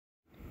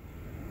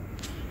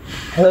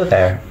Hello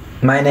there,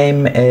 my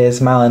name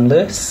is Malin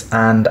Lewis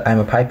and I'm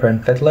a piper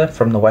and fiddler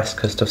from the west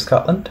coast of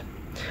Scotland.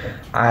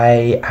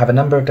 I have a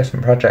number of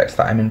different projects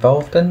that I'm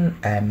involved in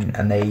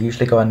and they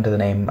usually go under the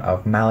name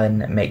of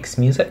Malin Makes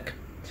Music.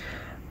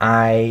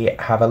 I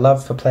have a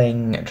love for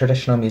playing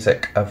traditional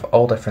music of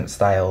all different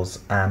styles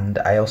and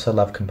I also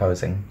love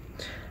composing.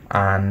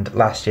 And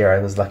last year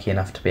I was lucky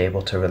enough to be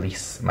able to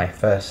release my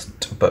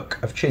first book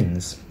of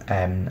tunes,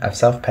 of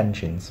self-penned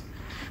tunes.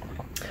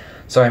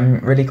 So I'm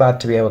really glad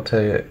to be able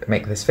to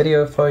make this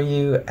video for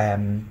you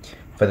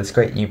for this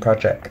great new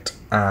project,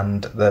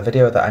 and the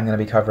video that I'm going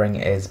to be covering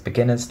is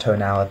Beginner's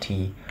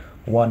Tonality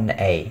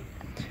 1A.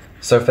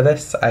 So for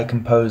this I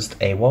composed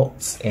a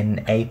waltz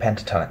in A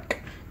pentatonic.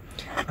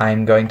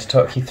 I'm going to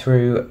talk you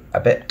through a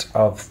bit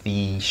of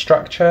the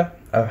structure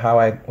of how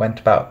I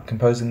went about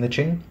composing the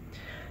tune,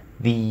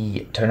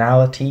 the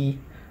tonality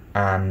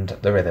and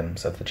the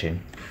rhythms of the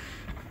tune.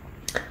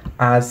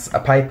 As a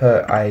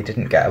piper, I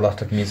didn't get a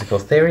lot of musical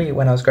theory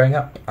when I was growing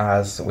up,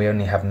 as we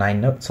only have 9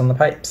 notes on the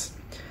pipes.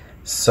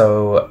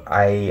 So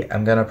I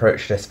am going to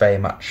approach this very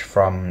much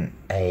from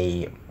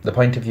the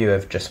point of view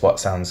of just what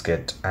sounds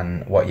good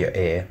and what your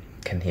ear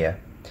can hear,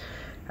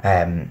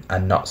 and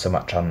not so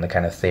much on the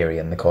kind of theory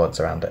and the chords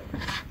around it.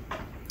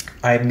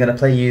 I'm going to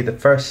play you the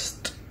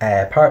first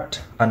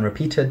part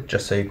unrepeated,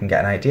 just so you can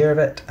get an idea of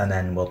it, and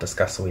then we'll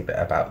discuss a wee bit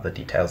about the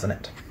details in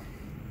it.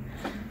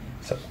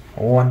 So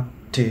 1,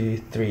 2,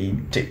 3,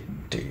 2,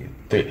 2,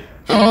 3.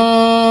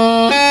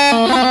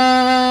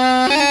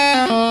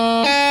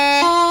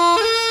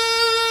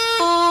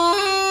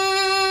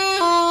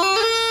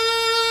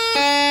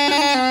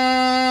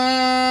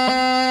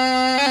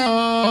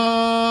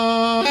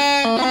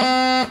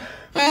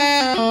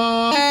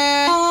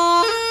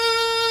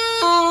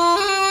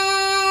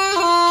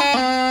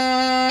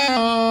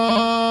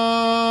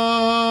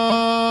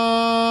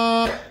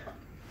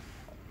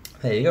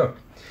 There you go.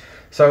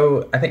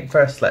 So I think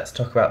first let's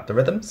talk about the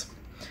rhythms.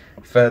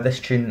 For this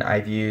tune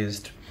I've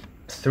used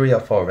 3 or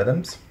 4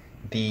 rhythms.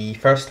 The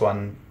first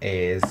one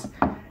is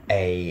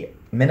a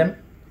minim,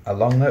 a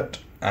long note,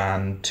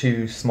 and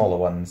 2 smaller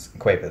ones,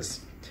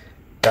 quavers.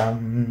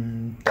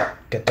 Dum da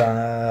ga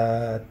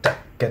da da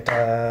ga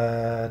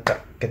da da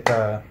ga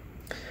da.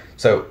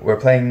 So we're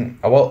playing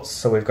a waltz,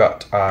 so we've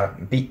got our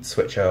beats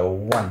which are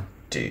 1,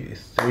 2,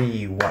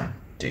 3, 1,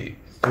 2,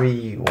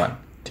 3, 1,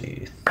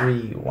 2,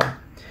 3, 1.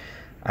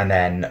 And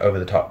then over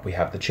the top we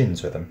have the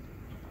tunes rhythm.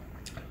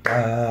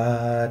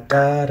 Da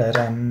da da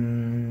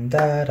dum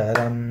da da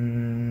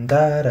dum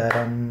da da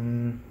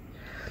dum.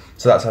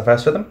 So that's our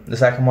first rhythm. The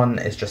second one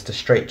is just a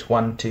straight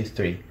 1, 2,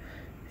 3.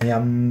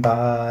 Yum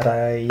ba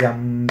da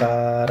yum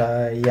ba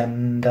da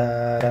yum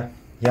da da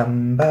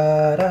yum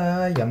ba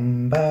da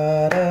yum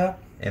ba da,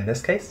 in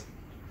this case.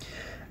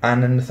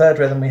 And then the third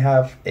rhythm we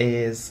have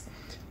is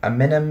a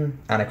minim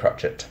and a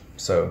crotchet.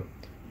 So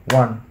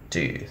 1,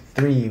 2,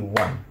 3,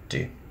 1,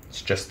 2.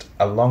 It's just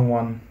a long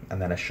one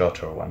and then a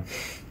shorter one.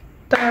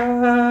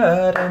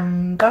 Da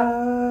dum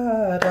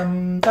da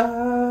dum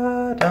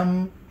da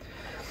dum.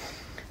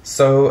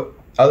 So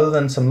other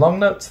than some long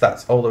notes,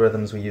 that's all the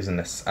rhythms we use in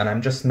this, and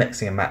I'm just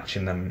mixing and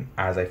matching them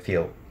as I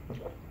feel.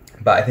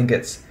 But I think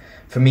it's,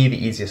 for me,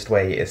 the easiest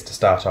way is to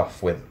start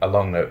off with a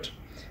long note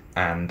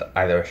and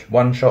either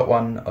 1 short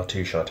one or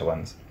 2 shorter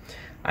ones.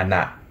 And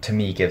that, to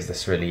me, gives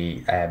this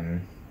really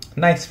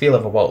nice feel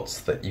of a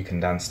waltz that you can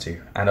dance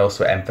to, and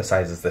also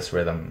emphasizes this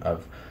rhythm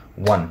of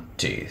 1,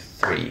 2,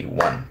 3,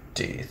 1,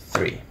 2,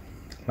 3,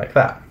 like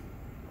that.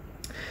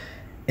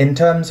 In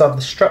terms of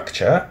the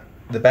structure,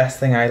 the best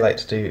thing I like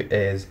to do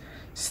is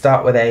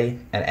start with A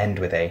and end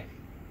with A.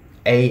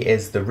 A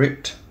is the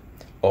root,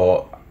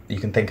 or you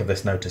can think of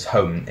this note as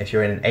home. If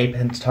you're in an A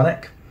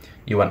pentatonic,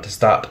 you want to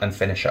start and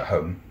finish at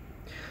home.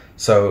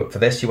 So for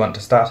this you want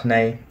to start in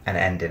A and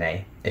end in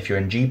A. If you're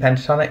in G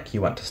pentatonic,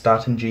 you want to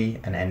start in G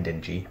and end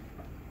in G.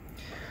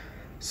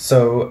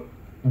 So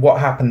what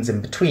happens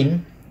in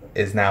between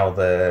is now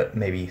the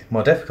maybe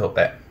more difficult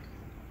bit.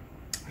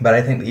 But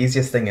I think the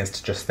easiest thing is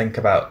to just think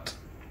about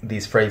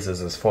these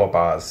phrases as 4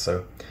 bars.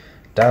 So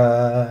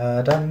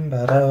da dum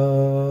ba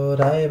do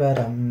da ba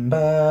dum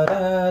ba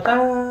da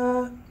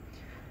da.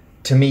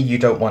 To me, you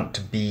don't want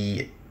to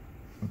be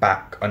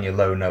back on your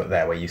low note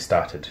there where you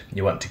started.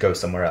 You want to go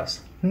somewhere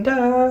else.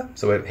 Da.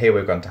 So here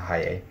we've gone to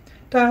high A.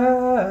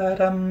 Da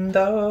dum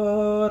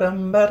do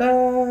dum ba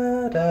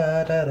da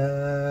da da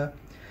da.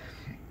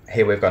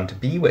 Here we've gone to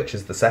B, which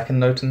is the second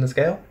note in the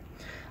scale.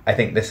 I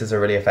think this is a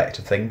really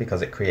effective thing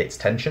because it creates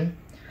tension.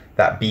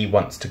 That B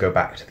wants to go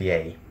back to the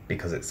A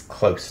because it's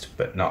close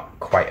but not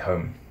quite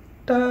home.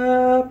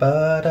 Da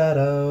ba da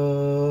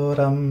do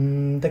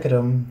dum da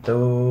dum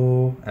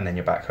do, and then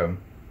you're back home.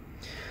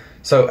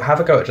 So have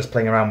a go at just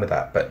playing around with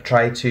that, but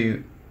try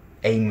to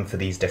aim for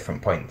these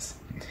different points.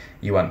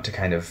 You want to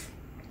kind of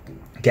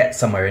get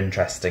somewhere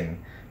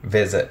interesting,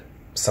 visit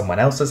someone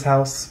else's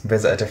house,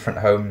 visit a different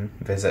home,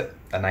 visit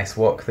a nice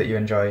walk that you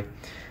enjoy,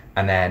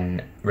 and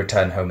then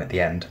return home at the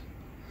end.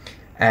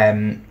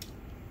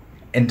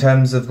 In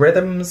terms of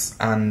rhythms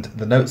and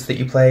the notes that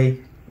you play,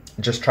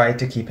 just try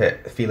to keep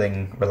it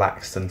feeling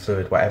relaxed and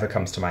fluid, whatever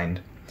comes to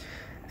mind.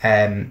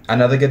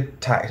 Another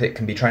good tactic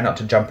can be try not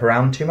to jump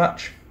around too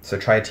much. So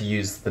try to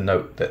use the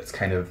note that's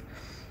kind of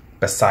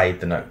beside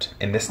the note.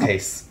 In this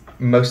case,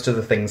 most of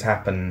the things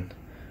happen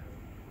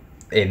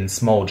in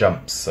small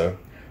jumps, so.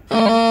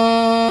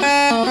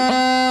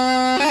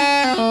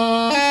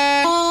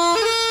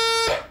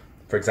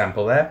 For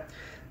example there,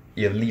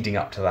 you're leading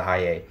up to the high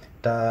A.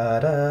 Da,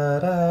 da,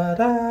 da,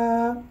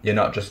 da. You're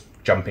not just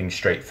jumping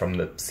straight from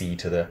the C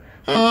to the.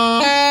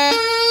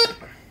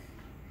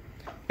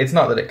 It's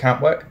not that it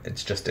can't work,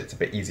 it's just it's a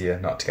bit easier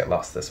not to get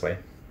lost this way.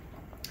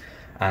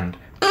 And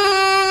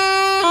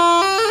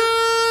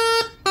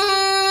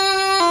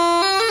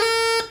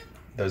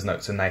those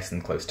notes are nice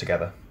and close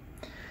together.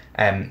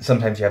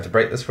 Sometimes you have to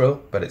break this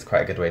rule, but it's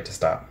quite a good way to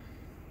start.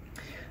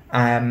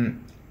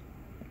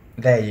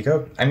 There you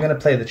go. I'm going to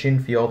play the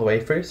tune for you all the way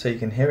through so you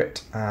can hear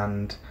it,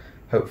 and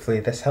hopefully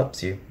this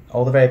helps you.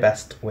 All the very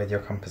best with your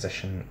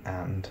composition,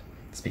 and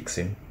speak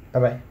soon. Bye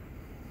bye.